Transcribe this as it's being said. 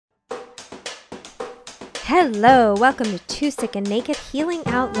Hello, welcome to Too Sick and Naked Healing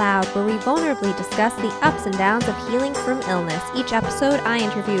Out Loud, where we vulnerably discuss the ups and downs of healing from illness. Each episode, I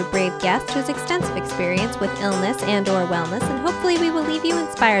interview a brave guest who has extensive experience with illness and or wellness, and hopefully we will leave you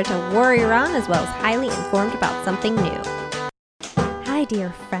inspired to warrior on as well as highly informed about something new. Hi, dear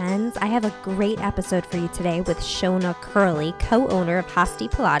friends. I have a great episode for you today with Shona Curley, co-owner of Hasti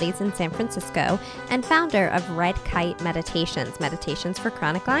Pilates in San Francisco and founder of Red Kite Meditations for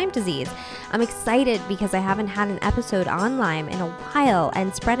chronic Lyme disease. I'm excited because I haven't had an episode on Lyme in a while,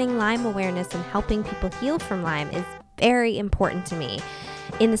 and spreading Lyme awareness and helping people heal from Lyme is very important to me.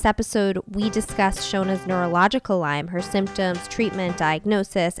 In this episode, we discuss Shona's neurological Lyme, her symptoms, treatment,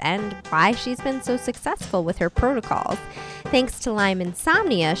 diagnosis, and why she's been so successful with her protocols. Thanks to Lyme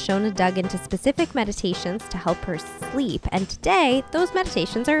insomnia, Shona dug into specific meditations to help her sleep, and today, those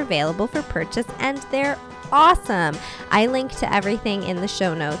meditations are available for purchase, and they're awesome. I link to everything in the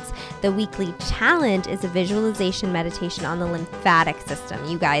show notes. The weekly challenge is a visualization meditation on the lymphatic system.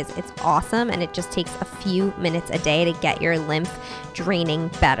 You guys, it's awesome, and it just takes a few minutes a day to get your lymph draining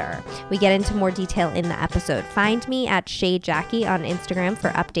better. We get into more detail in the episode. Find me at Shay Jackie on Instagram for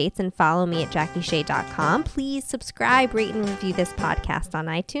updates and follow me at jackieshay.com. Please subscribe, rate, and review this podcast on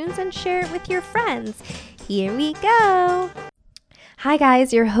iTunes and share it with your friends. Here we go. Hi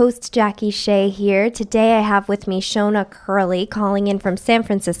guys, your host Jackie Shay here. Today I have with me Shona Curley calling in from San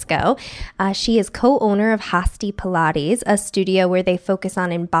Francisco. She is co-owner of Hasti Pilates, a studio where they focus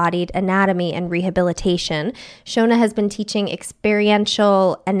on embodied anatomy and rehabilitation. Shona has been teaching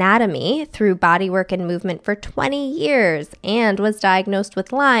experiential anatomy through bodywork and movement for 20 years and was diagnosed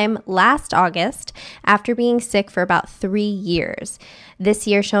with Lyme last August after being sick for about 3 years. This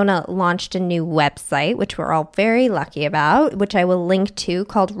year, Shona launched a new website, which we're all very lucky about, which I will link to,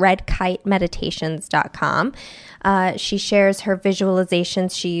 called redkitemeditations.com. She shares her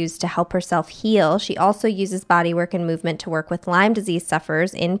visualizations she used to help herself heal. She also uses bodywork and movement to work with Lyme disease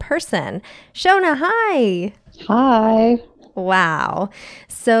sufferers in person. Shona, hi. Hi. Wow.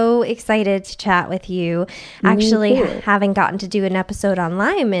 So excited to chat with you. Actually, haven't gotten to do an episode on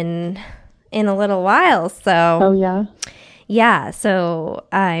Lyme in a little while, so. Oh, yeah. Yeah, so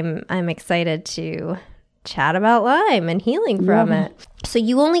I'm excited to chat about Lyme and healing from it. So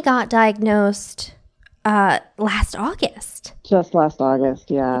you only got diagnosed last August. Just last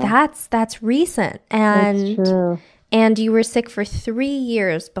August, yeah. That's recent. And that's true. And you were sick for 3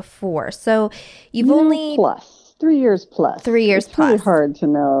 years before. So you've only plus 3 years plus. 3 years it's plus. It's really hard to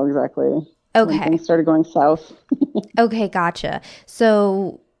know exactly. Okay. When things started going south. Okay, gotcha.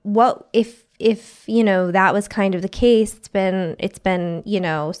 So what if you know that was kind of the case, it's been you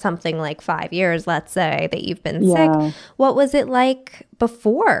know something like 5 years, let's say, that you've been sick. What was it like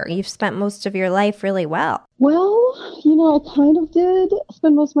before? You've spent most of your life really well. Well, you know, I kind of did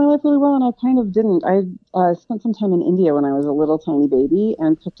spend most of my life really well, and I kind of didn't. I spent some time in India when I was a little tiny baby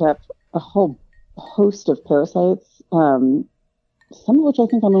and picked up a whole host of parasites, some of which I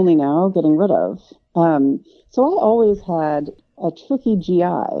think I'm only now getting rid of. So I always had a tricky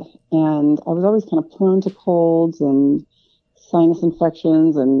GI, and I was always kind of prone to colds and sinus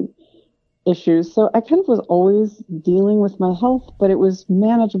infections and issues. So I kind of was always dealing with my health, but it was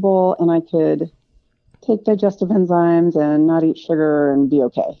manageable, and I could take digestive enzymes and not eat sugar and be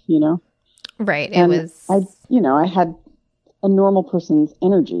okay, you know? Right. I had a normal person's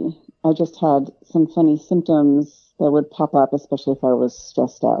energy. I just had some funny symptoms that would pop up, especially if I was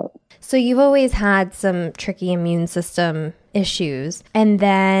stressed out. So you've always had some tricky immune system issues, and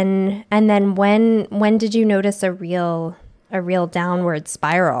then when did you notice a real downward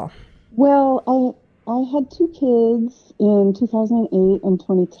spiral? Well, I had 2 kids in 2008 and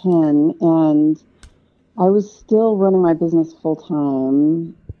 2010, and I was still running my business full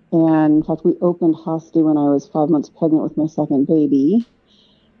time. And in fact, we opened Hasti when I was 5 months pregnant with my second baby,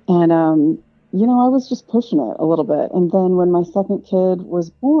 and you know, I was just pushing it a little bit. And then when my second kid was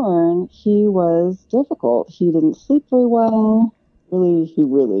born, he was difficult. He didn't sleep very well. He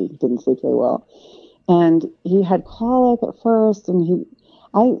really didn't sleep very well. And he had colic at first. And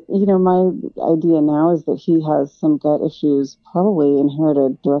my idea now is that he has some gut issues probably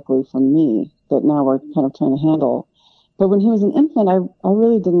inherited directly from me that now we're kind of trying to handle. But when he was an infant, I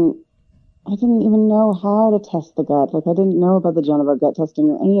didn't even know how to test the gut. Like, I didn't know about the Geneva gut testing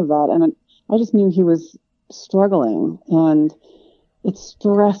or any of that. And I just knew he was struggling, and it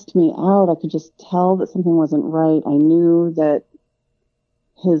stressed me out. I could just tell that something wasn't right. I knew that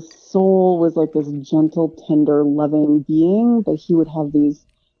his soul was like this gentle, tender, loving being, but he would have these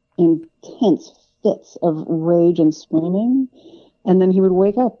intense fits of rage and screaming. And then he would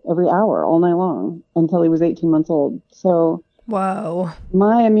wake up every hour all night long until he was 18 months old. So Whoa.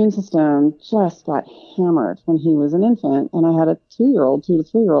 My immune system just got hammered when he was an infant, and I had a 2-year-old, 2 to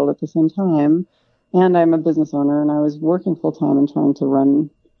 3-year-old at the same time. And I'm a business owner, and I was working full time and trying to run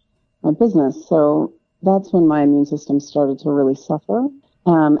my business. So that's when my immune system started to really suffer.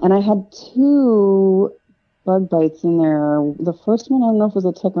 And I had 2 bug bites in there. The first one, I don't know if it was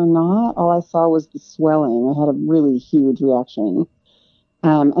a tick or not. All I saw was the swelling. I had a really huge reaction.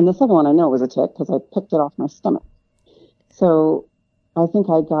 And the second one, I know it was a tick because I picked it off my stomach. So I think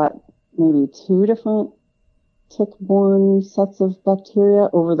I got maybe 2 different tick-borne sets of bacteria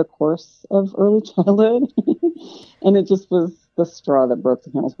over the course of early childhood. And it just was the straw that broke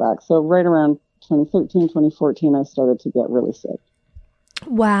the camel's back. So right around 2013, 2014, I started to get really sick.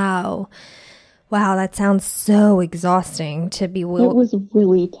 Wow. Wow, that sounds so exhausting to be... It was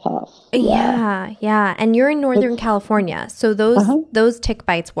really tough. Yeah. And you're in Northern California. So those tick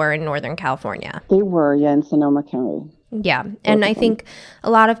bites were in Northern California. They were, in Sonoma County. Yeah. And I think a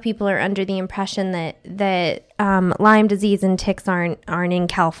lot of people are under the impression that Lyme disease and ticks aren't in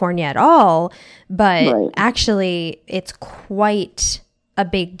California at all. But actually, it's quite a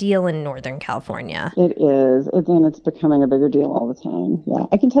big deal in Northern California. It is. And it's becoming a bigger deal all the time. Yeah.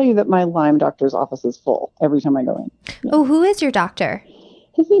 I can tell you that my Lyme doctor's office is full every time I go in. Yeah. Oh, who is your doctor?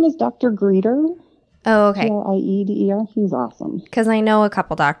 His name is Dr. Greeter. Oh, okay. Ieder. He's awesome. Because I know a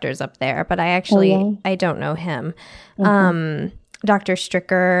couple doctors up there, but I don't know him. Okay. Dr.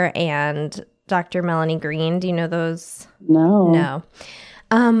 Stricker and Dr. Melanie Green. Do you know those? No.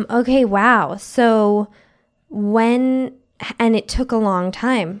 Okay, wow. So and it took a long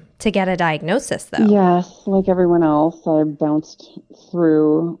time to get a diagnosis, though. Yes, like everyone else, I bounced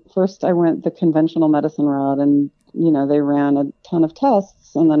through. First, I went the conventional medicine route, and they ran a ton of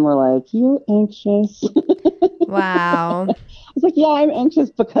tests, and then we're like, "You're anxious." Wow. I was like, "Yeah, I'm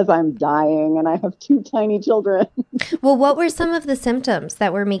anxious because I'm dying, and I have 2 tiny children." Well, what were some of the symptoms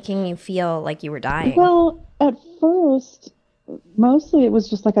that were making you feel like you were dying? Well, at first, mostly it was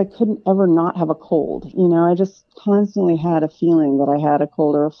just like I couldn't ever not have a cold. I just constantly had a feeling that I had a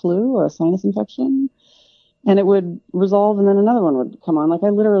cold or a flu or a sinus infection, and it would resolve and then another one would come on. Like I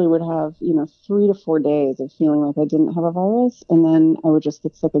literally would have, 3 to 4 days of feeling like I didn't have a virus, and then I would just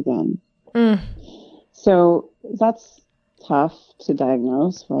get sick again. So that's tough to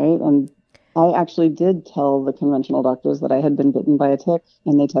diagnose, right? And I actually did tell the conventional doctors that I had been bitten by a tick,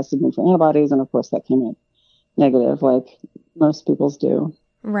 and they tested me for antibodies, and of course that came up negative, like most people's do.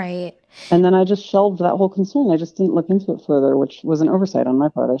 Right. And then I just shelved that whole concern. I just didn't look into it further, which was an oversight on my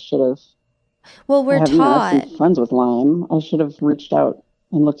part. I should have. Well, we're taught. I have some friends with Lyme. I should have reached out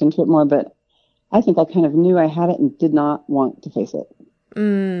and looked into it more, but I think I kind of knew I had it and did not want to face it.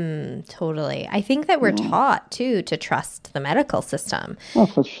 Totally. I think that we're taught too to trust the medical system. Oh,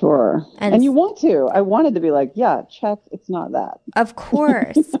 for sure. And you want to. I wanted to be like, yeah, check. It's not that. Of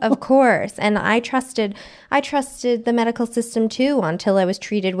course. Of course. And I trusted the medical system too until I was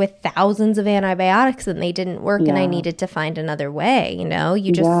treated with thousands of antibiotics and they didn't work and I needed to find another way.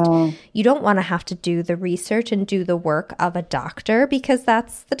 You don't want to have to do the research and do the work of a doctor because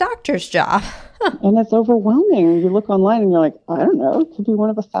that's the doctor's job. And it's overwhelming. You look online and you're like, I don't know, it could be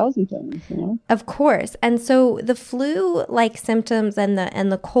one of 1,000 things, Of course. And so the flu-like symptoms and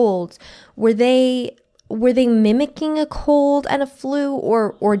the colds, were they mimicking a cold and a flu,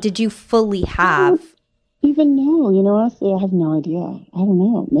 or did you fully have? Even know, honestly, I have no idea. I don't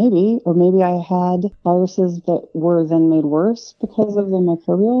know. Maybe I had viruses that were then made worse because of the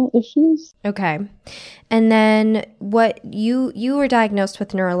microbial issues. Okay. And then what you were diagnosed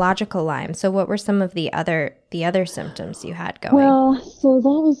with neurological Lyme. So what were some of the other symptoms you had going? Well, so that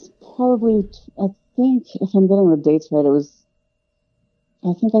was probably, I think, if I'm getting the dates right,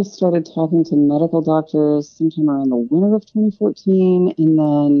 I think I started talking to medical doctors sometime around the winter of 2014, and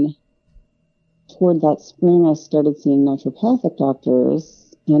then toward that spring, I started seeing naturopathic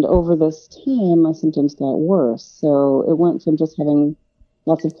doctors, and over this time, my symptoms got worse. So it went from just having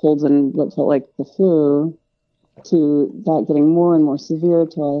lots of colds and what felt like the flu to that getting more and more severe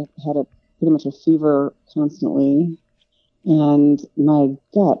till I had pretty much a fever constantly, and my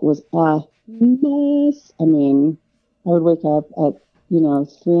gut was a mess. I mean, I would wake up at 3 a.m.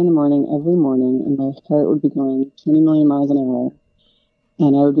 every morning, and my heart would be going 20 million miles an hour.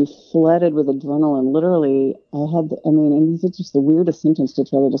 And I would be flooded with adrenaline. Literally, and these are just the weirdest symptoms to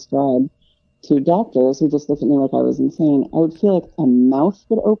try to describe to doctors who just looked at me like I was insane. I would feel like a mouth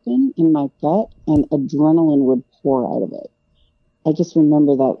would open in my gut and adrenaline would pour out of it. I just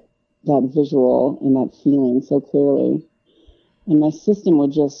remember that visual and that feeling so clearly. And my system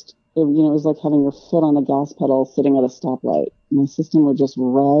would just, it was like having your foot on the gas pedal sitting at a stoplight. My system would just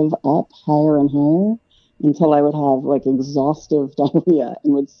rev up higher and higher. until I would have like exhaustive diarrhea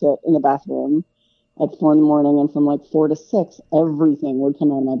and would sit in the bathroom at 4 a.m. And from like 4 to 6, everything would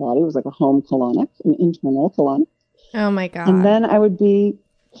come out of my body. It was like a home colonic, an internal colonic. Oh my God. And then I would be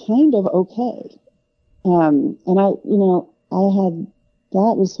kind of okay. And that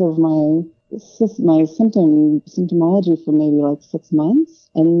was sort of my symptomology for maybe like 6 months.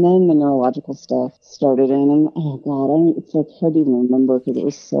 And then the neurological stuff started in, and oh God, it's like hard to even remember because it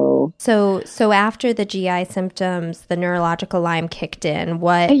was so. So after the GI symptoms, the neurological Lyme kicked in.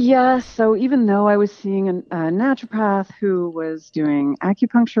 What? Yeah. So even though I was seeing a naturopath who was doing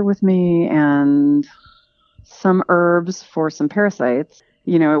acupuncture with me and some herbs for some parasites,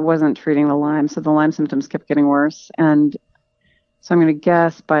 it wasn't treating the Lyme. So the Lyme symptoms kept getting worse. And so I'm going to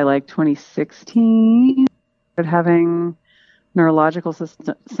guess by like 2016, having neurological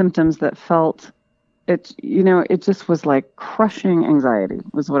symptoms that felt it just was like crushing anxiety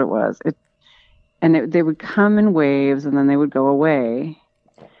was what it was. They would come in waves and then they would go away.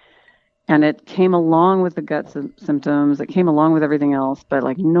 And it came along with the gut symptoms. It came along with everything else, but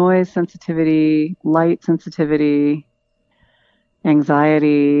like noise sensitivity, light sensitivity,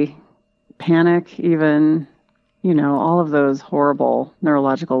 anxiety, panic, even, all of those horrible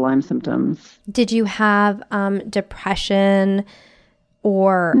neurological Lyme symptoms. Did you have depression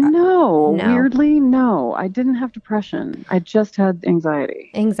or? No, weirdly, no. I didn't have depression. I just had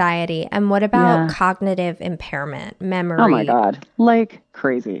anxiety. And what about cognitive impairment, memory? Oh my God. Like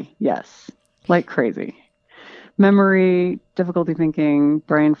crazy. Yes. Like crazy. Memory, difficulty thinking,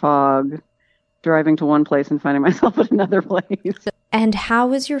 brain fog, driving to one place and finding myself at another place. And how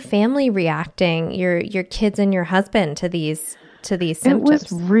was your family reacting, your kids and your husband, to these symptoms? It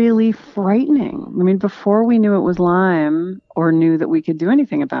was really frightening. I mean, before we knew it was Lyme or knew that we could do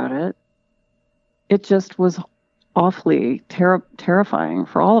anything about it, it just was awfully terrifying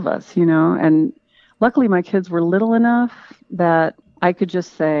for all of us, And luckily my kids were little enough that I could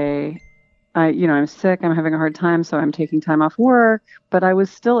just say, I'm sick, I'm having a hard time, so I'm taking time off work. But I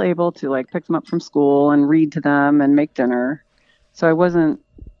was still able to like pick them up from school and read to them and make dinner. So I wasn't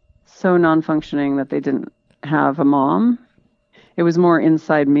so non-functioning that they didn't have a mom. It was more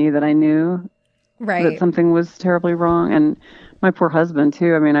inside me that I knew that something was terribly wrong. And my poor husband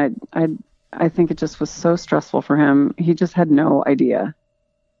too. I mean, I think it just was so stressful for him. He just had no idea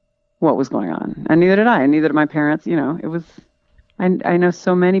what was going on. And neither did I. And neither did my parents. It was, I know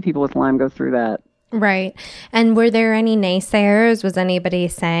so many people with Lyme go through that. Right. And were there any naysayers? Was anybody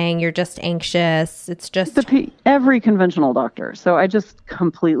saying you're just anxious? It's just every conventional doctor. So I just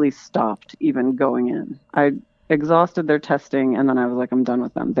completely stopped even going in. I exhausted their testing, and then I was like, I'm done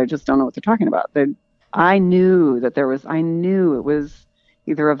with them. They just don't know what they're talking about. I knew it was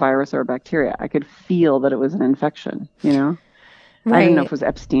either a virus or a bacteria. I could feel that it was an infection, Right. I didn't know if it was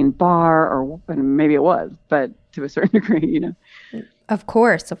Epstein-Barr or maybe it was, but to a certain degree, Of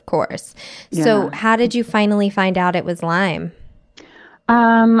course. Yeah. So how did you finally find out it was Lyme?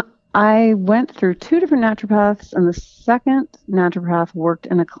 I went through 2 different naturopaths, and the second naturopath worked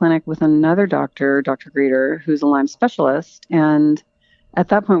in a clinic with another doctor, Dr. Greeter, who's a Lyme specialist. And at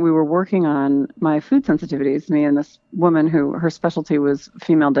that point, we were working on my food sensitivities, me and this woman who her specialty was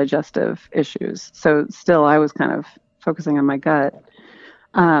female digestive issues. So still, I was kind of focusing on my gut.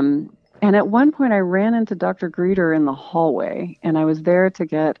 And at one point, I ran into Dr. Greeter in the hallway, and I was there to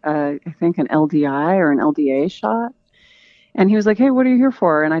get, I think, an LDI or an LDA shot. And he was like, hey, what are you here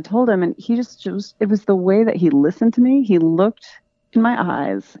for? And I told him, and he it was the way that he listened to me. He looked in my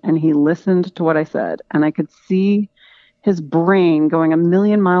eyes, and he listened to what I said. And I could see his brain going a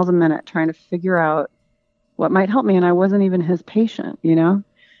million miles a minute trying to figure out what might help me. And I wasn't even his patient,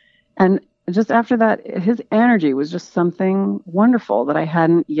 And just after that, his energy was just something wonderful that I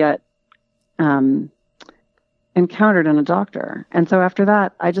hadn't yet encountered in a doctor. And so after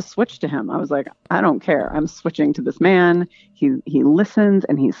that, I just switched to him. I was like, I don't care. I'm switching to this man. He listens,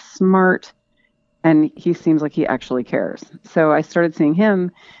 and he's smart, and he seems like he actually cares. So I started seeing him,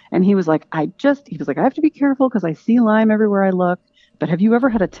 and he was like, I have to be careful because I see Lyme everywhere I look. But have you ever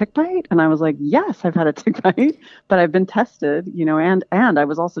had a tick bite? And I was like, yes, I've had a tick bite, but I've been tested, and I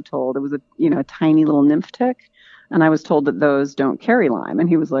was also told it was a tiny little nymph tick. And I was told that those don't carry Lyme. And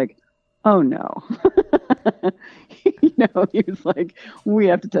he was like, oh no. He was like, we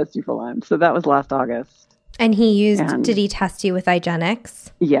have to test you for Lyme. So that was last August. And did he test you with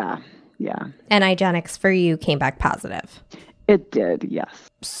IGeneX? Yeah. And IGeneX for you came back positive? It did, yes.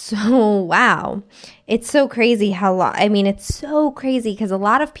 So, wow. It's so crazy it's so crazy because a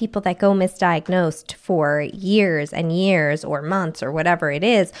lot of people that go misdiagnosed for years and years or months or whatever it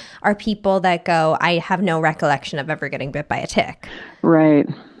is are people that go, I have no recollection of ever getting bit by a tick. Right.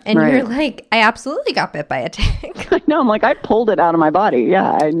 And you're like, I absolutely got bit by a tick. I know. I'm like, I pulled it out of my body.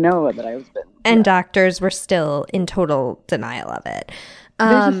 Yeah, I know that I was bitten. And doctors were still in total denial of it. They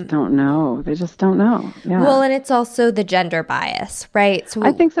just don't know. They just don't know. Yeah. Well, and it's also the gender bias, right? So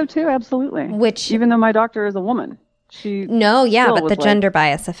I think so too. Absolutely. Which, even though my doctor is a woman, but the gender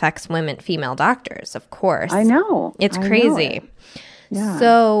bias affects female doctors, of course. I know. It's crazy. Know it. Yeah.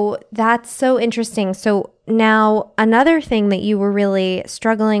 So that's so interesting. So now another thing that you were really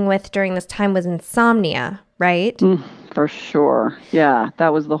struggling with during this time was insomnia, right? For sure. Yeah.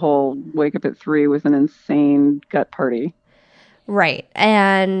 That was the whole wake up at 3 with an insane gut party. Right.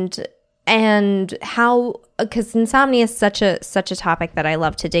 And how, because insomnia is such a topic that I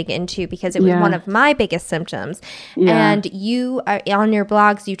love to dig into because it was one of my biggest symptoms. Yeah. And you on your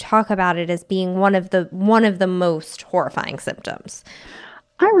blogs, you talk about it as being one of the most horrifying symptoms.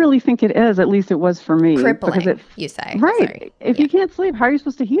 I really think it is. At least it was for me. Crippling, you say. Right. Sorry. If you can't sleep, how are you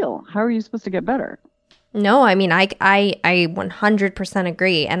supposed to heal? How are you supposed to get better? No, I mean, I 100%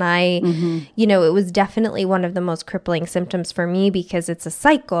 agree. And it was definitely one of the most crippling symptoms for me because it's a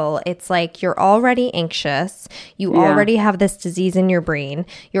cycle. It's like you're already anxious. You already have this disease in your brain.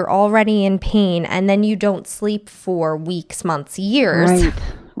 You're already in pain. And then you don't sleep for weeks, months, years.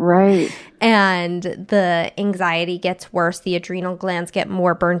 Right. And the anxiety gets worse. The adrenal glands get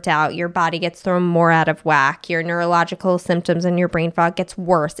more burnt out. Your body gets thrown more out of whack. Your neurological symptoms and your brain fog gets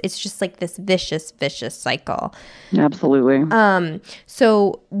worse. It's just like this vicious cycle. Absolutely.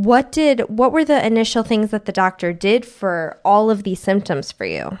 So what were the initial things that the doctor did for all of these symptoms for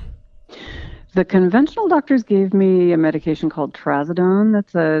you? The conventional doctors gave me a medication called Trazodone.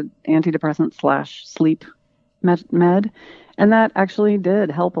 That's a antidepressant / sleep med. And that actually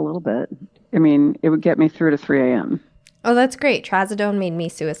did help a little bit. I mean, it would get me through to 3 a.m. Oh, that's great. Trazodone made me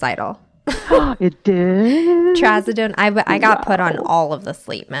suicidal. It did? Trazodone. I got put on all of the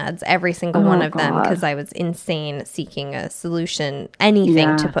sleep meds, every single one of them, because I was insane seeking a solution,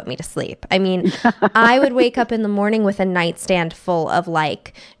 anything to put me to sleep. I mean, I would wake up in the morning with a nightstand full of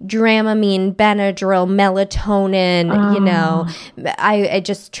like Dramamine, Benadryl, melatonin, I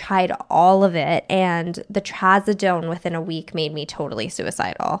just tried all of it. And the Trazodone within a week made me totally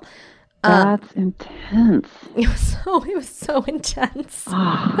suicidal. That's intense. It was so intense.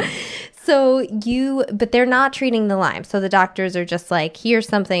 But they're not treating the Lyme. So the doctors are just like, here's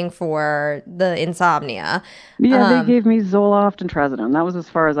something for the insomnia. Yeah, they gave me Zoloft and Trazodone. That was as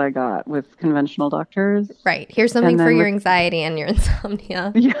far as I got with conventional doctors. Right. Here's something for your anxiety and your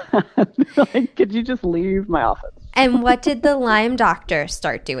insomnia. Yeah. Like, could you just leave my office? And what did the Lyme doctor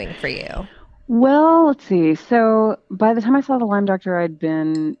start doing for you? Well, let's see. So by the time I saw the Lyme doctor, I'd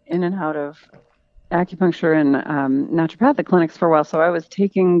been in and out of acupuncture and naturopathic clinics for a while. So I was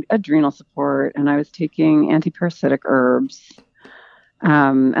taking adrenal support and I was taking antiparasitic herbs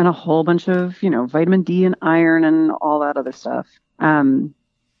and a whole bunch of, vitamin D and iron and all that other stuff. So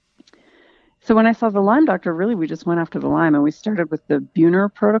when I saw the Lyme doctor, really, we just went after the Lyme and we started with the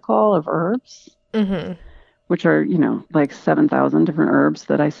Buhner protocol of herbs, which are, like 7,000 different herbs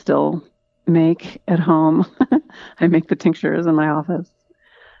that I still make at home. I make the tinctures in my office.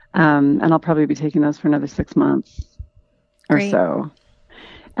 And I'll probably be taking those for another 6 months or so.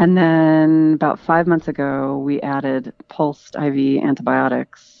 And then about 5 months ago, we added pulsed IV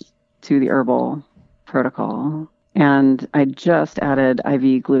antibiotics to the herbal protocol. And I just added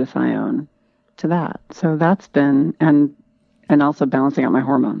IV glutathione to that. So that's been, and also balancing out my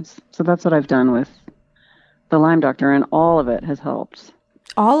hormones. So that's what I've done with the Lyme doctor, and all of it has helped.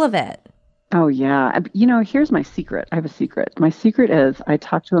 All of it? Oh, yeah. Here's my secret. I have a secret. My secret is I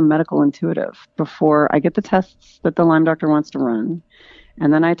talk to a medical intuitive before I get the tests that the Lyme doctor wants to run.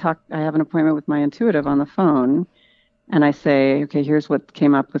 And then I have an appointment with my intuitive on the phone. And I say, okay, here's what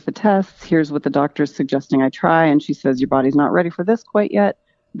came up with the tests. Here's what the doctor's suggesting I try. And she says, your body's not ready for this quite yet.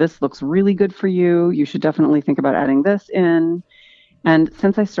 This looks really good for you. You should definitely think about adding this in. And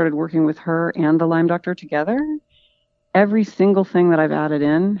since I started working with her and the Lyme doctor together, every single thing that I've added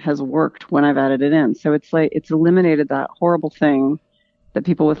in has worked when I've added it in. So it's like, it's eliminated that horrible thing that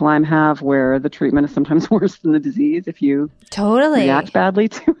people with Lyme have where the treatment is sometimes worse than the disease if you react badly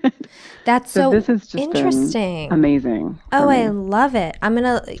to it. That's so this has just interesting. Been amazing. Oh, I love it.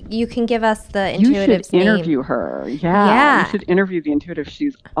 You can give us the intuitive's name. You should interview her. Yeah. You should interview the intuitive.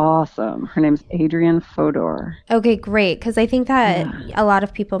 She's awesome. Her name's Adrienne Fodor. Okay, great. Because I think that a lot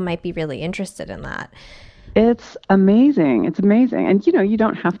of people might be really interested in that. It's amazing. It's amazing. And, you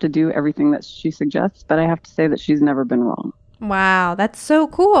don't have to do everything that she suggests, but I have to say that she's never been wrong. Wow, that's so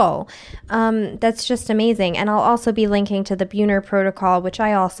cool. That's just amazing. And I'll also be linking to the Buhner Protocol, which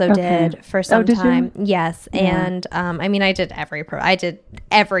I also did for some time. You? Yes. Yeah. And I mean, I did I did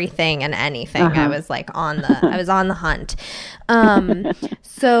everything and anything. I was like I was on the hunt.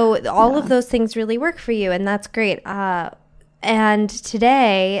 So all of those things really work for you, and that's great. And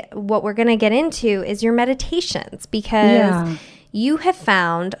today, what we're going to get into is your meditations, because you have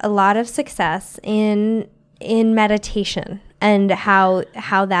found a lot of success in meditation and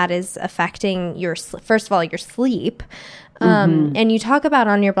how that is affecting your, first of all, your sleep. And you talk about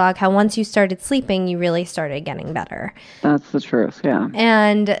on your blog how once you started sleeping, you really started getting better. That's the truth, yeah.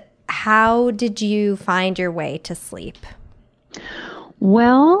 And how did you find your way to sleep?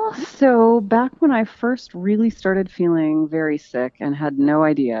 Well, so back when I first really started feeling very sick and had no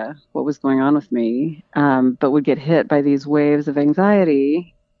idea what was going on with me, but would get hit by these waves of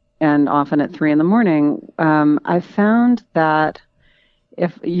anxiety, and often at 3 a.m, I found that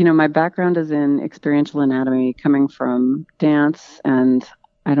if, my background is in experiential anatomy, coming from dance, and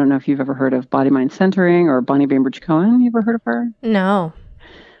I don't know if you've ever heard of body-mind centering or Bonnie Bainbridge Cohen. You ever heard of her? No.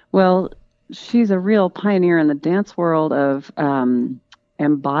 Well, she's a real pioneer in the dance world of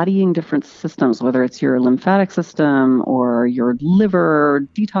embodying different systems, whether it's your lymphatic system or your liver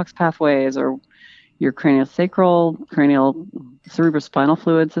detox pathways or your cranial cerebrospinal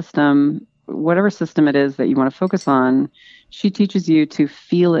fluid system, whatever system it is that you want to focus on. She teaches you to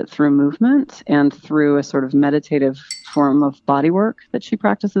feel it through movement and through a sort of meditative form of body work that she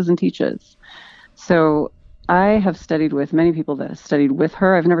practices and teaches. So I have studied with many people that have studied with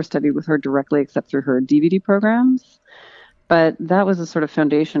her. I've never studied with her directly except through her DVD programs. But that was a sort of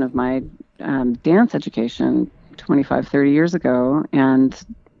foundation of my dance education 25, 30 years ago. And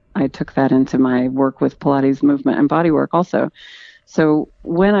I took that into my work with Pilates movement and body work also. So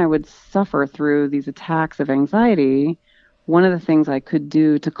when I would suffer through these attacks of anxiety, one of the things I could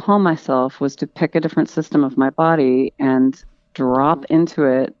do to calm myself was to pick a different system of my body and drop into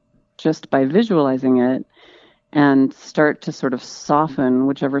it just by visualizing it and start to sort of soften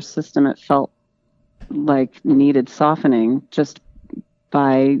whichever system it felt like needed softening just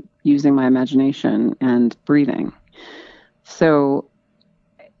by using my imagination and breathing. So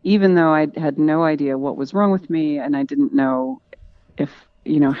even though I had no idea what was wrong with me and I didn't know if,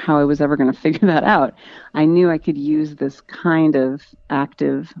 how I was ever going to figure that out, I knew I could use this kind of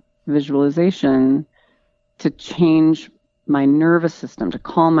active visualization to change my nervous system, to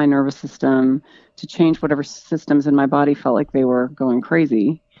calm my nervous system, to change whatever systems in my body felt like they were going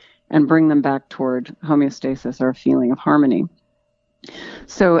crazy, and bring them back toward homeostasis or a feeling of harmony.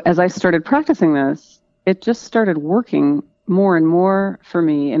 So as I started practicing this, it just started working more and more for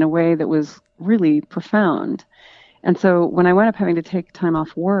me in a way that was really profound. And so when I wound up having to take time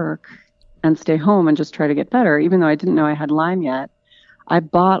off work and stay home and just try to get better, even though I didn't know I had Lyme yet, I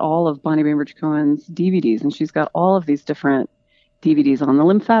bought all of Bonnie Bainbridge Cohen's DVDs, and she's got all of these different DVDs on the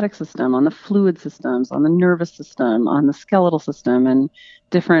lymphatic system, on the fluid systems, on the nervous system, on the skeletal system, and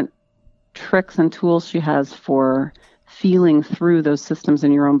different tricks and tools she has for feeling through those systems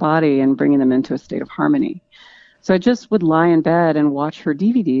in your own body and bringing them into a state of harmony. So I just would lie in bed and watch her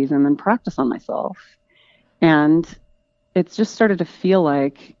DVDs and then practice on myself. And it just started to feel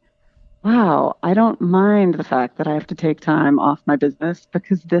like, wow, I don't mind the fact that I have to take time off my business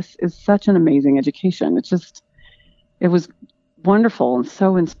because this is such an amazing education. It was wonderful and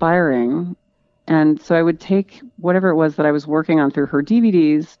so inspiring. And so I would take whatever it was that I was working on through her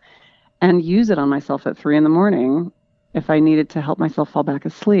DVDs and use it on myself at 3 a.m. if I needed to help myself fall back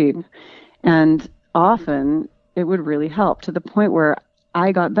asleep. And often it would really help, to the point where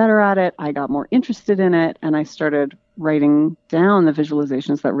I got better at it, I got more interested in it, and I started writing down the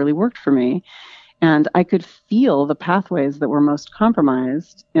visualizations that really worked for me. And I could feel the pathways that were most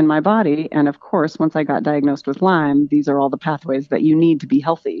compromised in my body. And of course, once I got diagnosed with Lyme, these are all the pathways that you need to be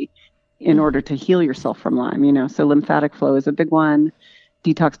healthy in order to heal yourself from Lyme. So lymphatic flow is a big one.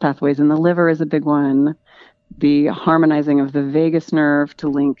 Detox pathways in the liver is a big one. The harmonizing of the vagus nerve to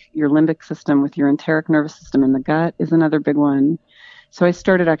link your limbic system with your enteric nervous system in the gut is another big one. So I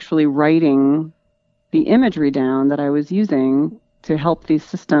started actually writing the imagery down that I was using to help these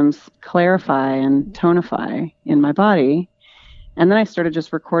systems clarify and tonify in my body. And then I started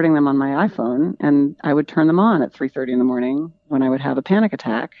just recording them on my iPhone, and I would turn them on at 3:30 in the morning when I would have a panic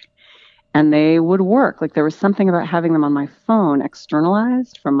attack. And they would work. Like, there was something about having them on my phone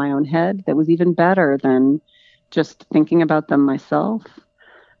externalized from my own head that was even better than just thinking about them myself.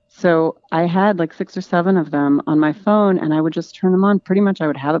 So I had like 6 or 7 of them on my phone, and I would just turn them on. Pretty much I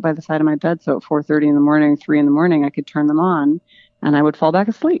would have it by the side of my bed. So at 4:30 in the morning, 3 in the morning, I could turn them on and I would fall back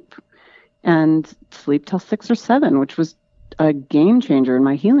asleep and sleep till 6 or 7, which was a game changer in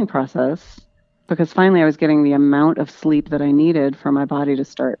my healing process, because finally I was getting the amount of sleep that I needed for my body to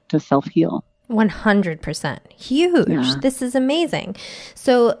start to self-heal. 100%. Huge. Yeah. This is amazing.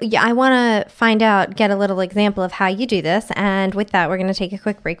 So yeah, I want to get a little example of how you do this. And with that, we're going to take a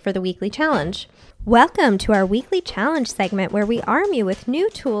quick break for the weekly challenge. Welcome to our weekly challenge segment, where we arm you with new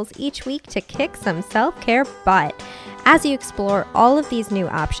tools each week to kick some self-care butt. As you explore all of these new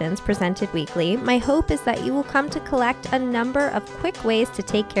options presented weekly, my hope is that you will come to collect a number of quick ways to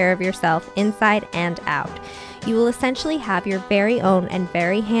take care of yourself inside and out. You will essentially have your very own and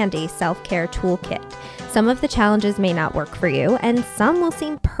very handy self-care toolkit. Some of the challenges may not work for you, and some will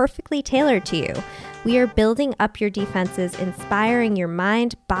seem perfectly tailored to you. We are building up your defenses, inspiring your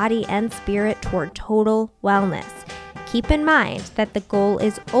mind, body, and spirit toward total wellness. Keep in mind that the goal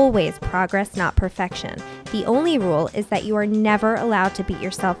is always progress, not perfection. The only rule is that you are never allowed to beat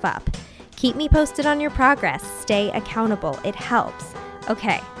yourself up. Keep me posted on your progress. Stay accountable. It helps.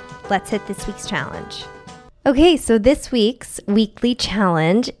 Okay, let's hit this week's challenge. Okay, so this week's weekly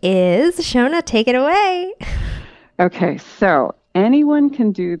challenge is, Shona, take it away. Okay, so anyone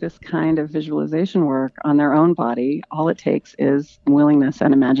can do this kind of visualization work on their own body. All it takes is willingness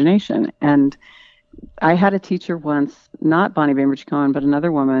and imagination. And I had a teacher once, not Bonnie Bainbridge Cohen, but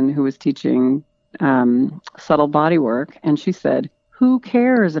another woman who was teaching subtle body work. And she said, who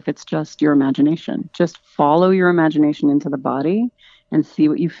cares if it's just your imagination? Just follow your imagination into the body and see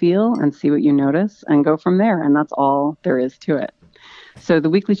what you feel and see what you notice and go from there. And that's all there is to it. So the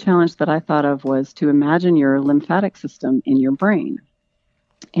weekly challenge that I thought of was to imagine your lymphatic system in your brain.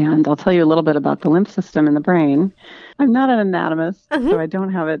 And I'll tell you a little bit about the lymph system in the brain. I'm not an anatomist, so I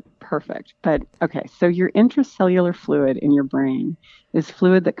don't have it perfect. But okay, so your intracellular fluid in your brain is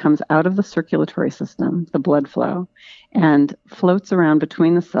fluid that comes out of the circulatory system, the blood flow, and floats around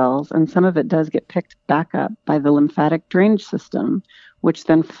between the cells. And some of it does get picked back up by the lymphatic drainage system, which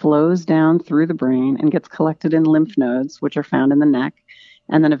then flows down through the brain and gets collected in lymph nodes, which are found in the neck,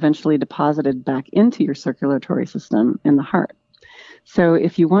 and then eventually deposited back into your circulatory system in the heart. So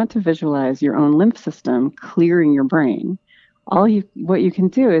if you want to visualize your own lymph system clearing your brain, what you can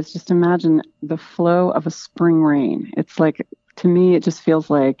do is just imagine the flow of a spring rain. It's like, to me, it just feels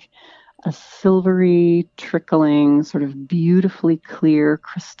like a silvery, trickling, sort of beautifully clear,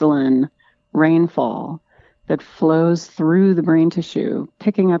 crystalline rainfall that flows through the brain tissue,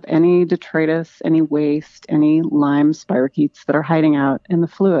 picking up any detritus, any waste, any Lyme spirochetes that are hiding out in the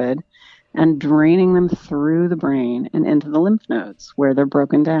fluid, and draining them through the brain and into the lymph nodes, where they're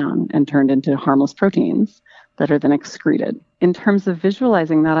broken down and turned into harmless proteins that are then excreted. In terms of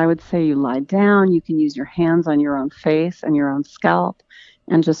visualizing that, I would say you lie down, you can use your hands on your own face and your own scalp,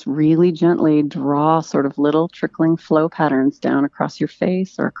 and just really gently draw sort of little trickling flow patterns down across your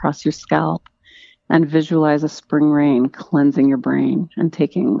face or across your scalp, and visualize a spring rain cleansing your brain and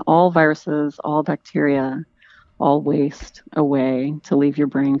taking all viruses, all bacteria, all waste away to leave your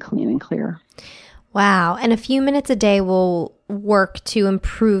brain clean and clear. Wow. And a few minutes a day will work to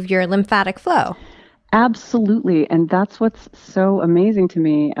improve your lymphatic flow. Absolutely. And that's what's so amazing to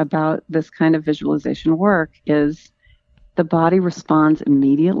me about this kind of visualization work is the body responds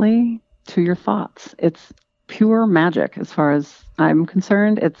immediately to your thoughts. It's pure magic as far as I'm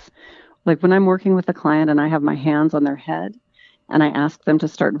concerned. It's like when I'm working with a client and I have my hands on their head and I ask them to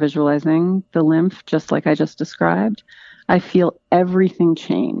start visualizing the lymph, just like I just described, I feel everything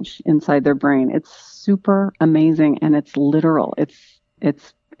change inside their brain. It's super amazing, and it's literal.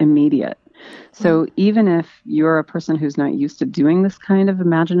 It's immediate. So even if you're a person who's not used to doing this kind of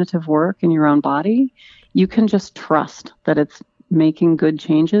imaginative work in your own body, you can just trust that it's making good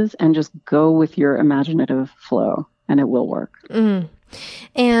changes and just go with your imaginative flow, and it will work.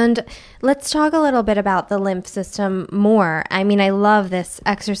 And let's talk a little bit about the lymph system more. I mean, I love this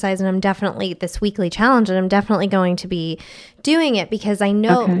exercise, and I'm definitely, this weekly challenge, and I'm definitely going to be doing it because I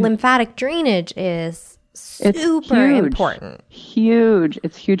know lymphatic drainage is super important. Huge.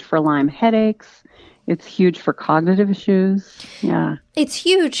 It's huge for Lyme headaches. It's huge for cognitive issues. Yeah. It's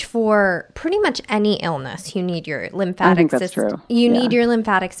huge for pretty much any illness. You need your lymphatic system. True. You need your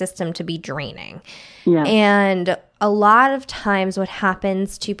lymphatic system to be draining. Yeah. And a lot of times what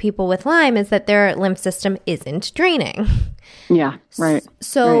happens to people with Lyme is that their lymph system isn't draining. Yeah, right.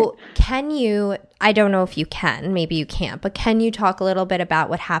 So can you, I don't know if you can, maybe you can't, but can you talk a little bit about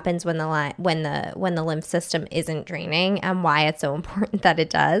what happens when the lymph system isn't draining and why it's so important that it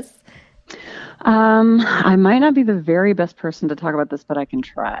does? I might not be the very best person to talk about this, but I can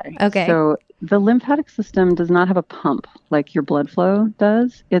try. Okay. So the lymphatic system does not have a pump like your blood flow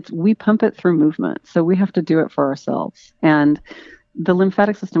does. We pump it through movement. So we have to do it for ourselves. And the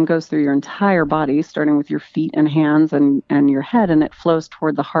lymphatic system goes through your entire body, starting with your feet and hands and your head, and it flows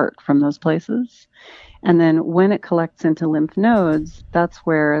toward the heart from those places. And then when it collects into lymph nodes, that's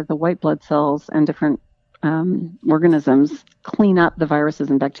where the white blood cells and different organisms clean up the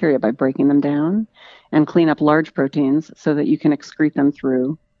viruses and bacteria by breaking them down and clean up large proteins so that you can excrete them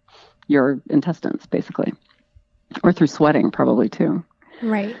through your intestines, basically, or through sweating probably too.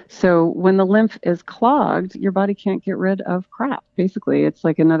 Right. So when the lymph is clogged, your body can't get rid of crap. Basically, it's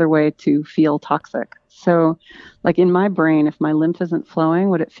like another way to feel toxic. So like in my brain, if my lymph isn't flowing,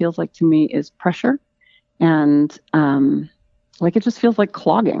 what it feels like to me is pressure. And like it just feels like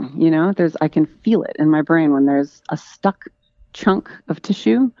clogging, you know, I can feel it in my brain when there's a stuck chunk of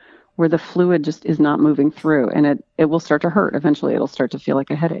tissue where the fluid just is not moving through, and it will start to hurt. Eventually it'll start to feel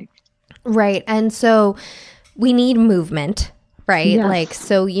like a headache. Right. And so we need movement, right? Yes. Like,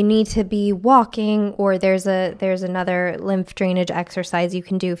 so you need to be walking, or there's another lymph drainage exercise you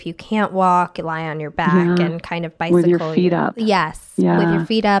can do if you can't walk, lie on your back and kind of bicycle. With your feet up. Yes. Yeah. With your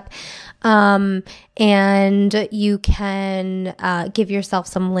feet up. And you can give yourself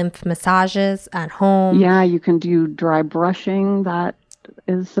some lymph massages at home. Yeah, you can do dry brushing. That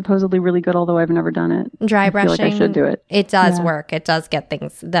is supposedly really good, although I've never done it. Dry brushing. I feel like I should do it. It does work. It does get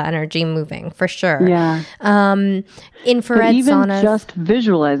the energy moving for sure. Yeah. Infrared but even saunas. Just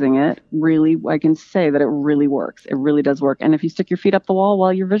visualizing it, really, I can say that it really works. It really does work. And if you stick your feet up the wall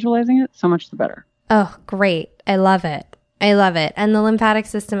while you're visualizing it, so much the better. Oh, great. I love it. I love it. And the lymphatic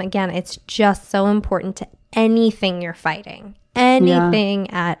system, again, it's just so important to anything you're fighting. Anything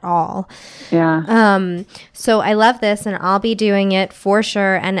at all. Yeah. So I love this, and I'll be doing it for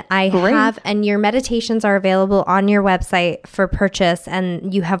sure. And and your meditations are available on your website for purchase,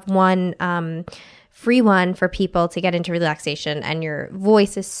 and you have one free one for people to get into relaxation, and your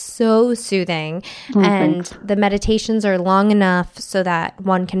voice is so soothing. And thanks. The meditations are long enough so that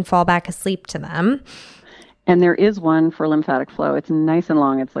one can fall back asleep to them. And there is one for lymphatic flow. It's nice and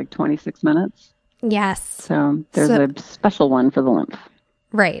long. It's like 26 minutes. Yes. So there's a special one for the lymph.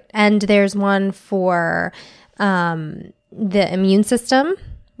 Right. And there's one for the immune system,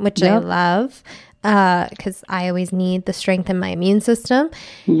 which I love because I always need the strength in my immune system.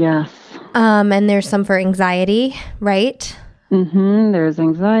 Yes. And there's some for anxiety, right? Mm-hmm. There's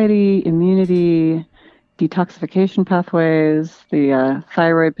anxiety, immunity, detoxification pathways, the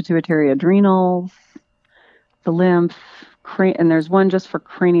thyroid, pituitary, adrenals, the lymph, and there's one just for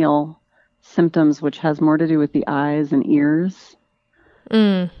cranial symptoms, which has more to do with the eyes and ears,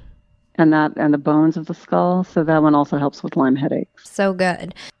 and the bones of the skull. So that one also helps with Lyme headaches. So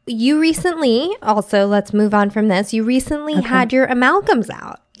good. You recently, also, let's move on from this. You recently had your amalgams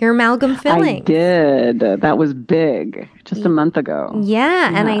out. Your amalgam fillings. I did. That was big. Just a month ago.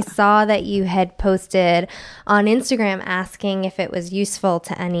 Yeah, and I saw that you had posted on Instagram asking if it was useful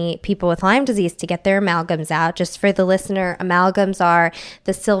to any people with Lyme disease to get their amalgams out. Just for the listener, amalgams are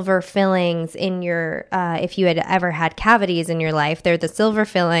the silver fillings in your, if you had ever had cavities in your life, they're the silver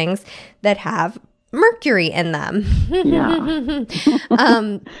fillings that have mercury in them. Yeah.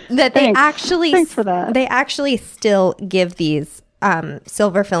 That they actually, Thanks for that. They actually still give these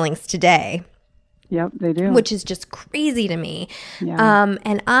silver fillings today. Yep, they do. Which is just crazy to me. Yeah.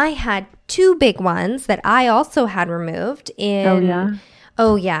 And I had two big ones that I also had removed in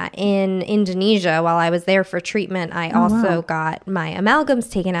in Indonesia while I was there for treatment. I also got my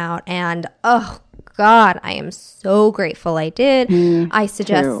amalgams taken out, and oh God, I am so grateful I did. I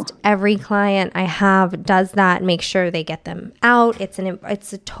suggest every client I have does that. Make sure they get them out. It's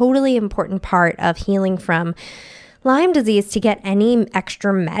a totally important part of healing from Lyme disease to get any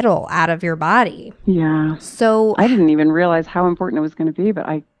extra metal out of your body. Yeah. So I didn't even realize how important it was going to be, but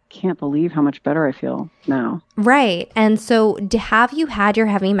I can't believe how much better I feel now. Right. And so have you had your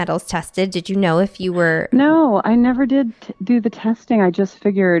heavy metals tested? Did you know if you were... No, I never did do the testing. I just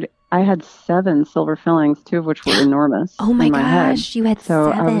figured I had 7 silver fillings, 2 of which were enormous. Oh my gosh, head. you had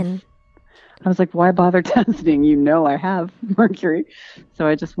 7. I was like, why bother testing? You know I have mercury. So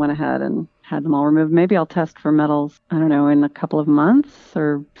I just went ahead and had them all removed. Maybe I'll test for metals, I don't know, in a couple of months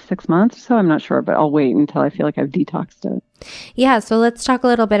or 6 months or so. I'm not sure, but I'll wait until I feel like I've detoxed it. Yeah, so let's talk a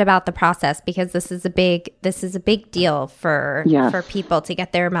little bit about the process, because this is a big deal for people to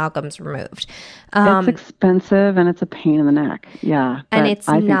get their amalgams removed. It's expensive and it's a pain in the neck. Yeah, and I think it's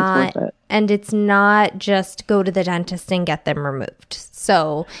worth it. And it's not just go to the dentist and get them removed.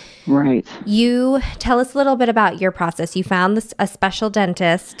 So, right. You tell us a little bit about your process. You found a special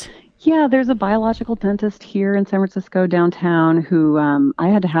dentist. Yeah, there's a biological dentist here in San Francisco downtown who I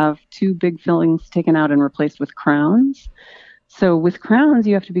had to have 2 big fillings taken out and replaced with crowns. So with crowns,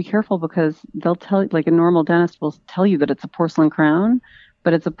 you have to be careful because they'll tell, like a normal dentist will tell you that it's a porcelain crown,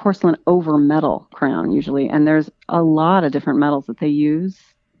 but it's a porcelain over metal crown usually. And there's a lot of different metals that they use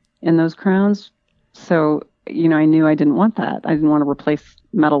in those crowns. So, I knew I didn't want that. I didn't want to replace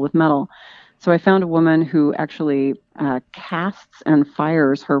metal with metal. So I found a woman who actually casts and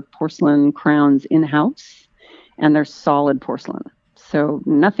fires her porcelain crowns in-house, and they're solid porcelain. So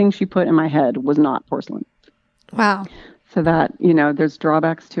nothing she put in my head was not porcelain. Wow. So that, there's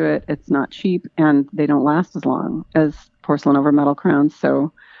drawbacks to it. It's not cheap, and they don't last as long as porcelain over metal crowns.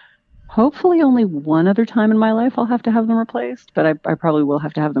 So hopefully only one other time in my life I'll have to have them replaced, but I probably will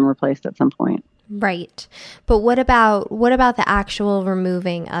have to have them replaced at some point. Right. But what about the actual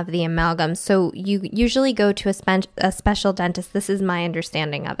removing of the amalgam? So you usually go to a special dentist. This is my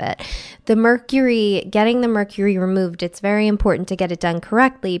understanding of it. Getting the mercury removed, it's very important to get it done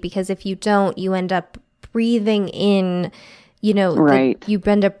correctly, because if you don't, you end up breathing in, right. You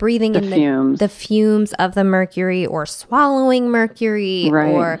end up breathing in the fumes of the mercury, or swallowing mercury,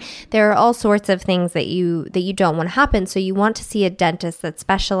 right. Or there are all sorts of things that you don't want to happen. So you want to see a dentist that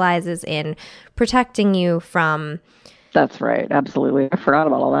specializes in protecting you from. That's right. Absolutely. I forgot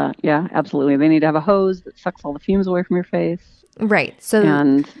about all that. Yeah, absolutely. They need to have a hose that sucks all the fumes away from your face. Right.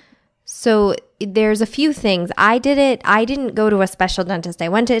 So there's a few things. I didn't go to a special dentist. I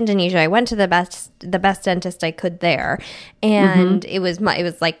went to Indonesia. I went to the best dentist I could there. And it was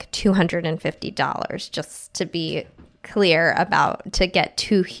like $250, just to be clear, to get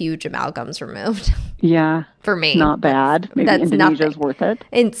 2 huge amalgams removed. Yeah. For me. Not bad. Maybe that's Indonesia's worth it.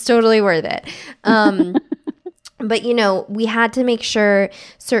 It's totally worth it. But, we had to make sure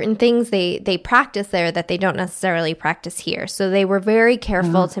certain things they practice there that they don't necessarily practice here. So they were very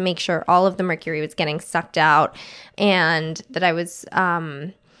careful to make sure all of the mercury was getting sucked out, and that I was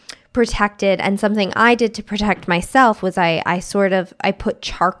protected. And something I did to protect myself was I put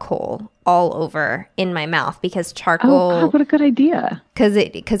charcoal all over in my mouth, because charcoal. Oh, God, what a good idea. Because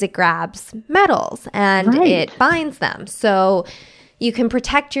it grabs metals and it binds them. So you can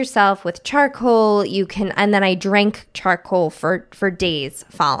protect yourself with charcoal. And then I drank charcoal for days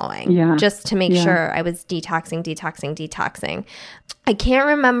following, just to make sure I was detoxing. I can't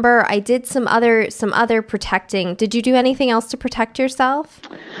remember. I did some other protecting. Did you do anything else to protect yourself?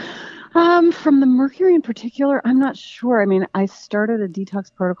 From the mercury in particular, I'm not sure. I mean, I started a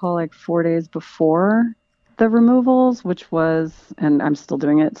detox protocol like 4 days before the removals, which was, and I'm still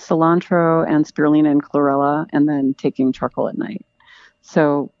doing it, cilantro and spirulina and chlorella, and then taking charcoal at night.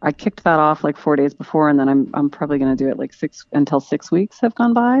 So I kicked that off like 4 days before, and then I'm probably going to do it like until 6 weeks have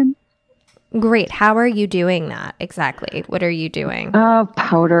gone by. Great. How are you doing that exactly? What are you doing?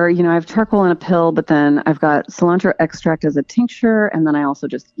 Powder. I have charcoal in a pill, but then I've got cilantro extract as a tincture, and then I also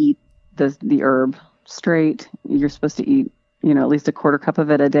just eat the herb straight. You're supposed to eat, at least a quarter cup of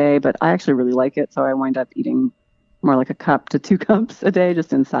it a day, but I actually really like it, so I wind up eating more like a cup to 2 cups a day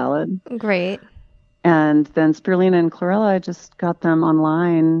just in salad. Great. And then spirulina and chlorella, I just got them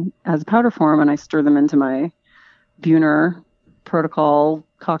online as a powder form, and I stir them into my Buhner protocol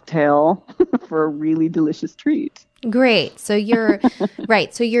cocktail for a really delicious treat. Great. So you're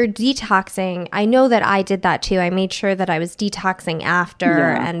right. So you're detoxing. I know that I did that too. I made sure that I was detoxing after,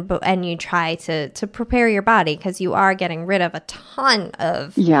 and you try to prepare your body, because you are getting rid of a ton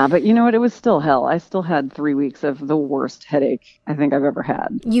of. Yeah, but you know what? It was still hell. I still had 3 weeks of the worst headache I think I've ever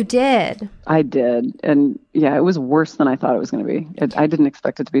had. You did? I did. And yeah, it was worse than I thought it was going to be. I didn't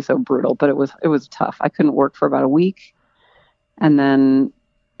expect it to be so brutal, but it was tough. I couldn't work for about a week, and then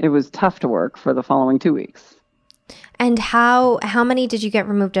it was tough to work for the following 2 weeks. And how many did you get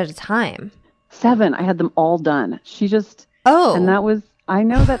removed at a time? 7. I had them all done. And that was, I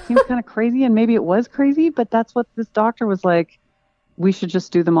know that seems kind of crazy, and maybe it was crazy, but that's what this doctor was like. We should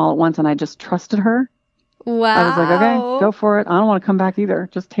just do them all at once. And I just trusted her. Wow. I was like, okay, go for it. I don't want to come back either.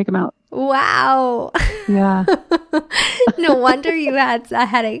 Just take them out. Wow. Yeah. No wonder you had a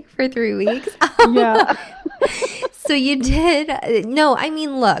headache for 3 weeks. Yeah. So you did. No, I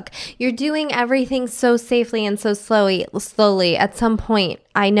mean, look, you're doing everything so safely and so slowly. At some point,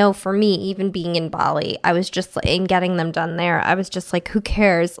 I know for me, even being in Bali, I was just in getting them done there. I was just like, who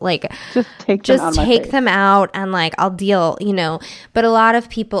cares? Like, just take them out and like, I'll deal, But a lot of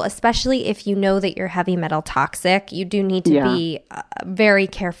people, especially if you know that you're heavy metal toxic, you do need to be very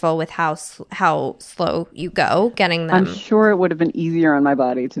careful with how slow you go getting them. I'm sure it would have been easier on my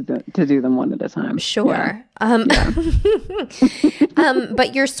body to do them one at a time. Sure.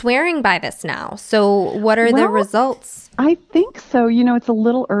 But you're swearing by this now. So what are the results? I think so. It's a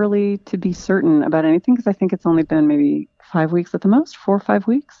little early to be certain about anything, because I think it's only been maybe 5 weeks at the most, 4 or 5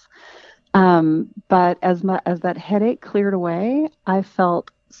 weeks. But as that headache cleared away, I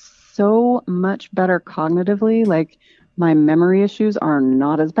felt so much better cognitively. Like my memory issues are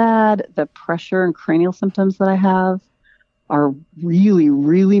not as bad. The pressure and cranial symptoms that I have are really,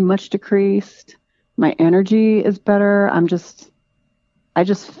 really much decreased. My energy is better. I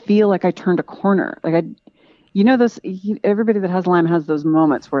just feel like I turned a corner. Everybody that has Lyme has those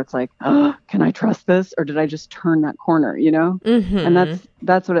moments where it's like, oh, can I trust this? Or did I just turn that corner, Mm-hmm. And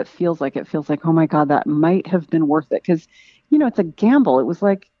that's what it feels like. It feels like, oh my God, that might have been worth it. Because, it's a gamble. It was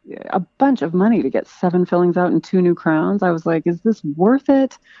like a bunch of money to get 7 fillings out and 2 new crowns. I was like, is this worth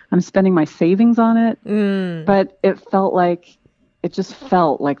it? I'm spending my savings on it. But it just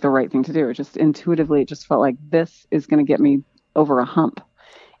felt like the right thing to do. It just intuitively, it just felt like this is going to get me over a hump.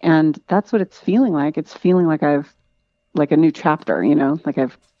 And that's what it's feeling like. It's feeling like I've, like a new chapter, like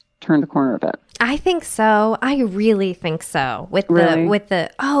I've turned the corner a bit. I think so. I really think so.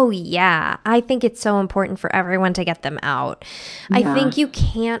 Oh yeah. I think it's so important for everyone to get them out. Yeah. I think you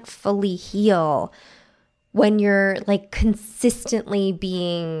can't fully heal when you're like consistently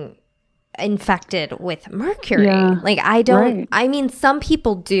being infected with mercury. Yeah, I mean, some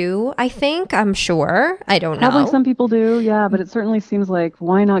people do, I'm sure. I don't know. Probably some people do, yeah, but it certainly seems like,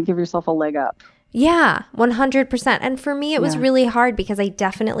 why not give yourself a leg up? Yeah, 100%. And for me, it was really hard because I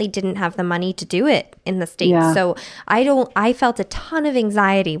definitely didn't have the money to do it in the States. Yeah. So I felt a ton of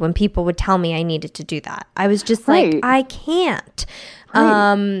anxiety when people would tell me I needed to do that. I was just like, I can't.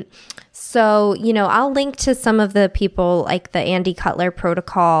 Right. So, I'll link to some of the people like the Andy Cutler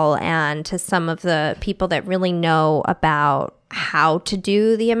protocol and to some of the people that really know about how to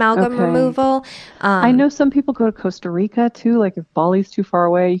do the amalgam removal. I know some people go to Costa Rica too. Like if Bali's too far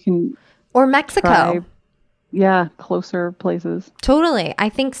away, you can... Or Mexico. Closer places. Totally. I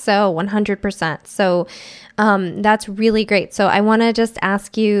think so, 100%. So that's really great. So I want to just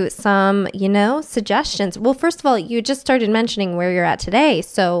ask you some, suggestions. Well, first of all, you just started mentioning where you're at today.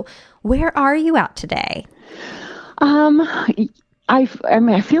 So where are you at today? I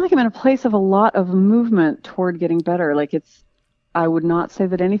feel like I'm in a place of a lot of movement toward getting better. I would not say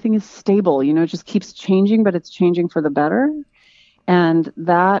that anything is stable, it just keeps changing, but it's changing for the better. And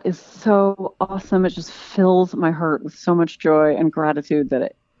that is so awesome. It just fills my heart with so much joy and gratitude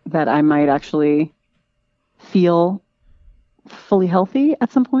that I might actually feel fully healthy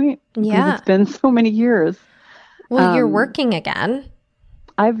at some point. Yeah. It's been so many years. Well, you're working again.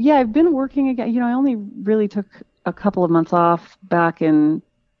 I've been working again. I only really took a couple of months off back in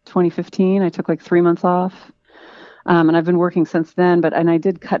 2015. I took like 3 months off. And I've been working since then, and I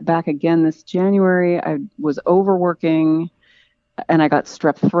did cut back again this January. I was overworking and I got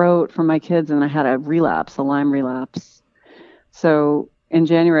strep throat from my kids and I had a Lyme relapse. So in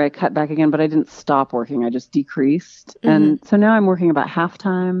January I cut back again, but I didn't stop working. I just decreased. Mm-hmm. And so now I'm working about half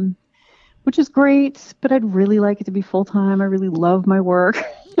time, which is great, but I'd really like it to be full time. I really love my work.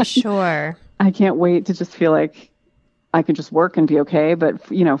 Sure. I can't wait to just feel like I can just work and be okay. But,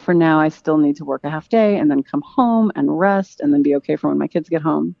 for now, I still need to work a half day and then come home and rest and then be okay for when my kids get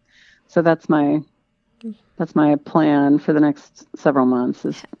home. So that's my plan for the next several months,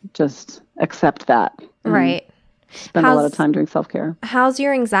 is just accept that. Right. Spend a lot of time doing self-care. How's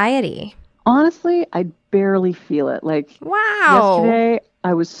your anxiety? Honestly, I barely feel it. Wow. Yesterday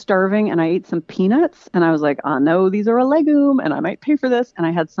I was starving and I ate some peanuts and I was like, oh no, these are a legume and I might pay for this. And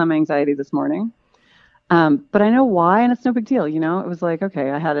I had some anxiety this morning. But I know why, and it's no big deal. It was like,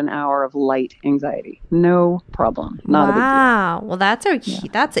 okay, I had an hour of light anxiety. No problem. Not a big deal. Wow. Well,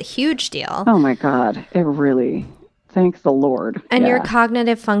 that's a huge deal. Oh my God. It really, thank the Lord. And your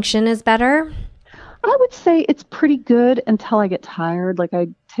cognitive function is better? I would say it's pretty good until I get tired. I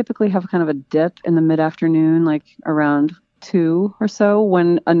typically have kind of a dip in the mid-afternoon, around 2 or so,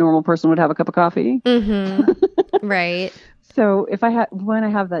 when a normal person would have a cup of coffee. Mm-hmm. Right. So when I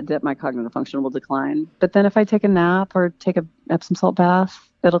have that dip, my cognitive function will decline. But then if I take a nap or take a Epsom salt bath,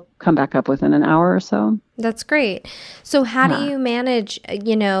 it'll come back up within an hour or so. That's great. So how do you manage,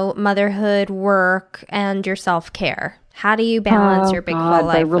 motherhood, work, and your self-care? How do you balance your big full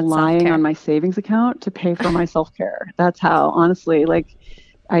life by relying on my savings account to pay for my self-care? That's how, honestly,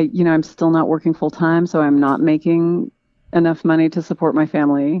 I'm still not working full time, so I'm not making enough money to support my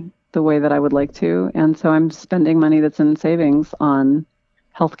family the way that I would like to. And so I'm spending money that's in savings on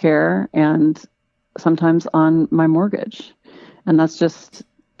healthcare and sometimes on my mortgage. And that's just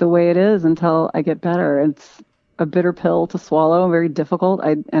the way it is until I get better. It's a bitter pill to swallow, very difficult.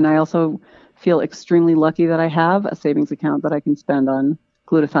 I also feel extremely lucky that I have a savings account that I can spend on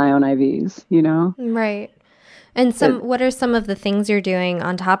glutathione IVs, Right. And what are some of the things you're doing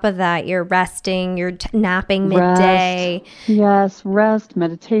on top of that? You're resting, you're napping midday. Yes, rest,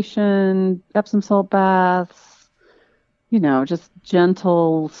 meditation, Epsom salt baths, just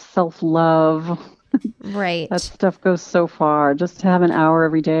gentle self-love. Right. That stuff goes so far. Just to have an hour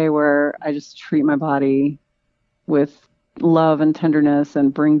every day where I just treat my body with love and tenderness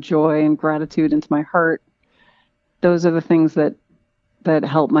and bring joy and gratitude into my heart. Those are the things that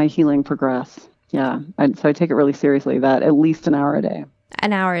help my healing progress. Yeah. So I take it really seriously, that at least an hour a day.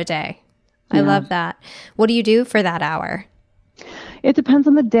 An hour a day. I love that. What do you do for that hour? It depends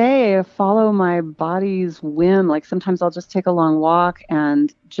on the day. I follow my body's whim. Like sometimes I'll just take a long walk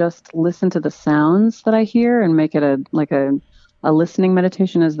and just listen to the sounds that I hear and make it a listening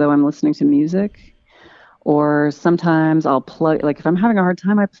meditation as though I'm listening to music. Or sometimes I'll if I'm having a hard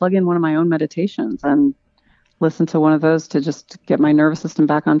time, I plug in one of my own meditations and listen to one of those to just get my nervous system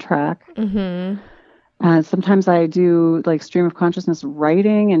back on track. Mm-hmm. Sometimes I do like stream of consciousness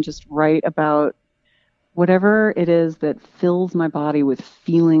writing and just write about whatever it is that fills my body with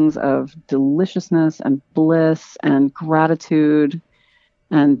feelings of deliciousness and bliss and gratitude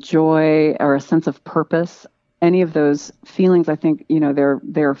and joy or a sense of purpose. Any of those feelings, I think,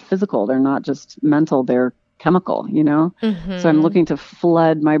 they're physical. They're not just mental. They're chemical, Mm-hmm. So I'm looking to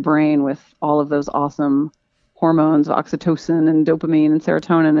flood my brain with all of those awesome hormones, oxytocin and dopamine and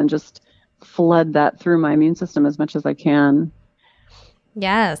serotonin, and just flood that through my immune system as much as I can.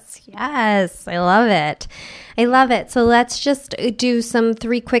 Yes. I love it. So let's just do some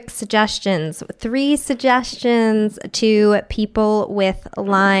 3 quick suggestions. 3 suggestions to people with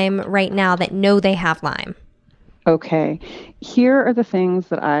Lyme right now that know they have Lyme. Okay. Here are the things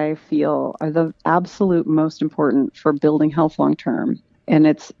that I feel are the absolute most important for building health long term. And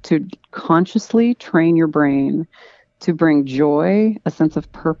it's to consciously train your brain to bring joy, a sense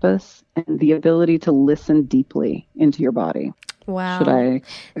of purpose, and the ability to listen deeply into your body. Wow. Should I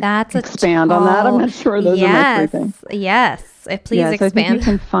That's expand on that? I'm not sure. Those are my 3 things. Yes. Please expand. So I think you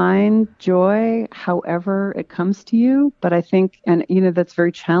can find joy however it comes to you. But I think, and that's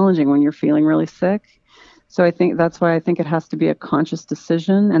very challenging when you're feeling really sick. So I think that's why I think it has to be a conscious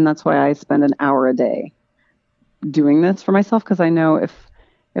decision. And that's why I spend an hour a day doing this for myself, because I know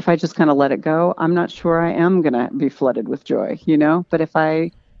if I just kind of let it go, I'm not sure I am going to be flooded with joy, But if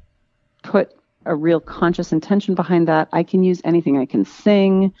I put a real conscious intention behind that, I can use anything. I can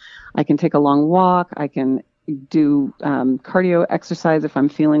sing, I can take a long walk, I can do cardio exercise if I'm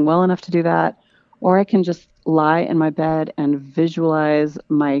feeling well enough to do that, or I can just lie in my bed and visualize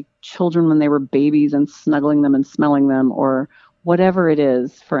my children when they were babies and snuggling them and smelling them, or whatever it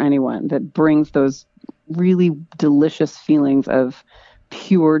is for anyone that brings those really delicious feelings of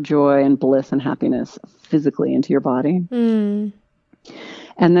pure joy and bliss and happiness physically into your body. Mm.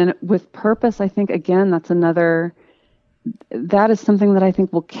 And then with purpose, I think, again, that is something that I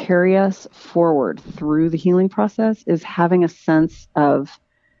think will carry us forward through the healing process, is having a sense of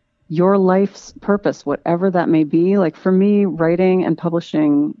your life's purpose, whatever that may be. Like for me, writing and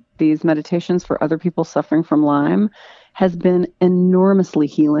publishing these meditations for other people suffering from Lyme has been enormously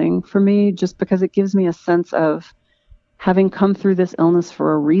healing for me, just because it gives me a sense of having come through this illness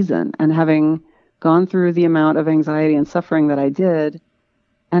for a reason, and having gone through the amount of anxiety and suffering that I did,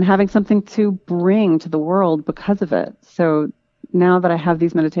 and having something to bring to the world because of it. So now that I have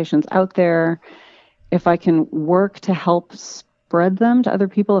these meditations out there, if I can work to help spread them to other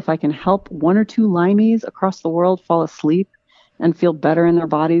people, if I can help 1 or 2 Lymies across the world fall asleep and feel better in their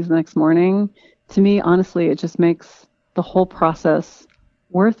bodies the next morning, to me, honestly, it just makes the whole process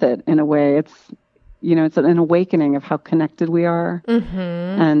worth it in a way. It's an awakening of how connected we are, mm-hmm.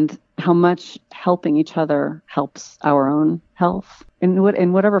 and how much helping each other helps our own health. In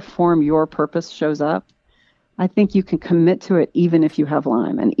whatever form your purpose shows up, I think you can commit to it even if you have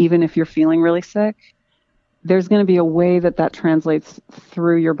Lyme, and even if you're feeling really sick. There's going to be a way that translates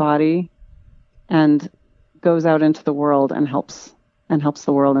through your body and goes out into the world and helps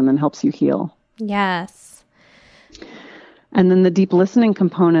the world, and then helps you heal. Yes. And then the deep listening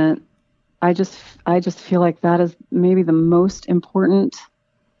component, I just feel like that is maybe the most important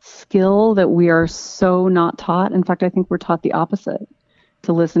skill that we are so not taught. In fact, I think we're taught the opposite,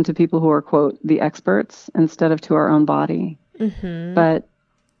 to listen to people who are, quote, the experts, instead of to our own body. Mm-hmm. But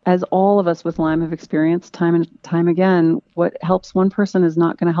as all of us with Lyme have experienced time and time again, what helps one person is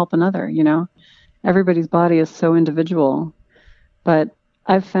not going to help another, Everybody's body is so individual. But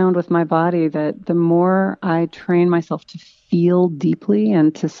I've found with my body that the more I train myself to feel deeply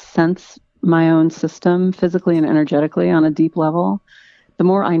and to sense my own system physically and energetically on a deep level, the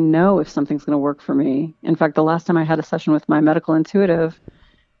more I know if something's going to work for me. In fact, the last time I had a session with my medical intuitive,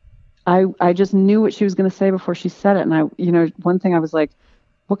 I just knew what she was going to say before she said it. And one thing I was like,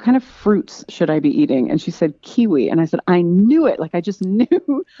 what kind of fruits should I be eating? And she said kiwi. And I said, I knew it. Like I just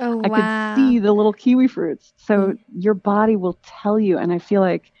knew. Oh, wow. I could see the little kiwi fruits. So your body will tell you. And I feel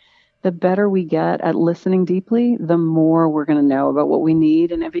like the better we get at listening deeply, the more we're going to know about what we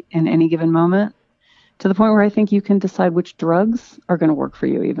need in any given moment, to the point where I think you can decide which drugs are going to work for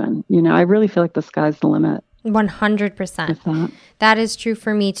you even. I really feel like the sky's the limit. 100%. That is true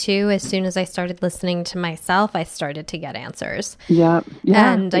for me too. As soon as I started listening to myself, I started to get answers. Yeah.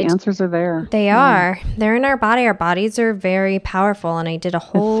 And the answers are there. They are. They're in our body. Our bodies are very powerful. And I did a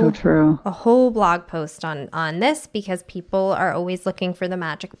whole blog post on this because people are always looking for the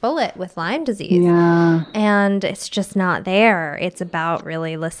magic bullet with Lyme disease. Yeah. And it's just not there. It's about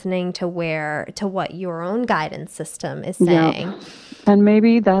really listening to what your own guidance system is saying. Yep. And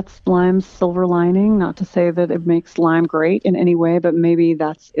maybe that's Lyme's silver lining, not to say that it makes Lyme great in any way, but maybe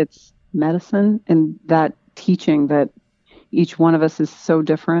that's its medicine, and that teaching that each one of us is so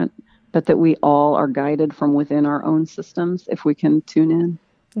different, but that we all are guided from within our own systems if we can tune in.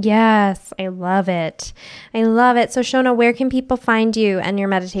 Yes, I love it. So Shona, where can people find you and your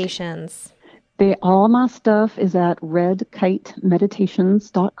meditations? All my stuff is at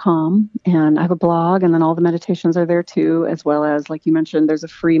redkitemeditations.com, and I have a blog, and then all the meditations are there too, as well as, like you mentioned, there's a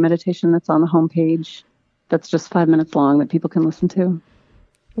free meditation that's on the homepage that's just 5 minutes long that people can listen to.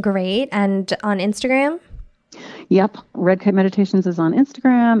 Great. And on Instagram? Yep. Red Kite Meditations is on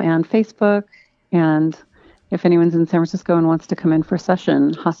Instagram and Facebook, and if anyone's in San Francisco and wants to come in for a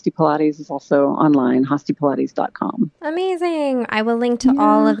session, Hasti Pilates is also online, hastipilates.com. Amazing. I will link to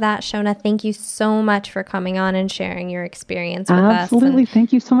all of that. Shona, thank you so much for coming on and sharing your experience with us. Absolutely.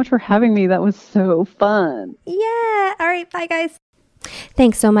 Thank you so much for having me. That was so fun. Yeah. All right. Bye, guys.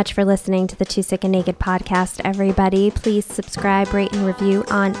 Thanks so much for listening to the Too Sick and Naked podcast, everybody. Please subscribe, rate, and review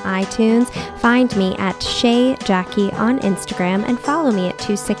on iTunes. Find me at Shay Jackie on Instagram and follow me at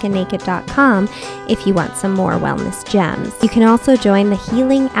twosickandnaked.com if you want some more wellness gems. You can also join the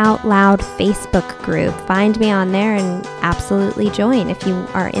Healing Out Loud Facebook group. Find me on there and absolutely join if you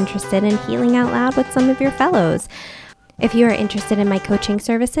are interested in healing out loud with some of your fellows. If you are interested in my coaching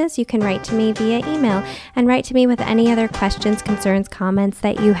services, you can write to me via email and write to me with any other questions, concerns, comments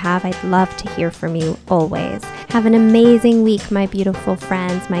that you have. I'd love to hear from you always. Have an amazing week, my beautiful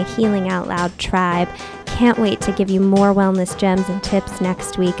friends, my Healing Out Loud tribe. Can't wait to give you more wellness gems and tips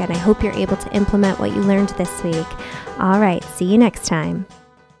next week, and I hope you're able to implement what you learned this week. All right, see you next time.